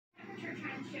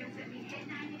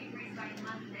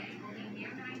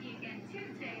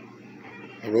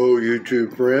Hello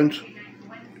YouTube friends.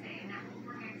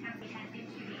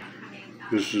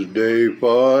 This is day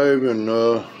 5 and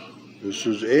this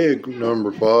is egg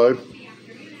number 5.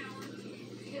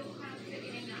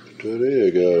 Took that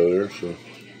egg out of there so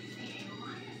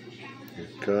you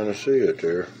can kind of see it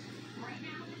there.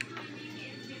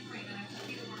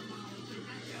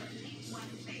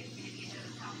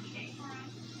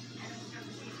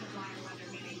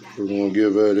 We're going to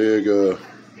give that egg a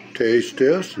taste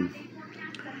test and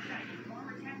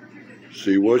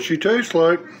see what she tastes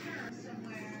like.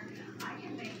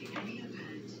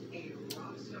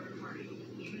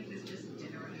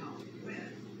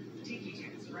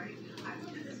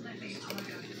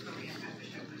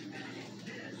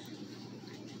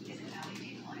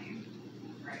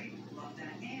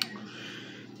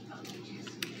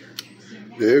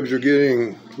 The eggs are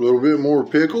getting a little bit more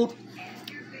pickled.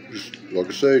 Just like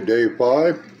I say, day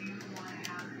 5.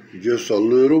 Just a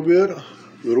little bit of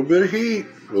heat,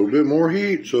 a little bit more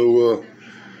heat. So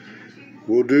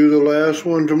we'll do the last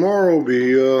one tomorrow.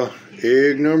 Be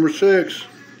egg number 6.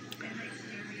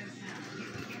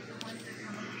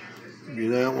 Be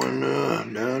that one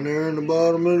down there in the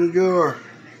bottom of the jar.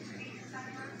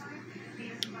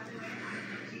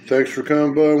 Thanks for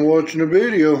coming by and watching the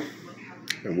video,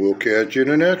 and we'll catch you in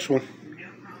the next one.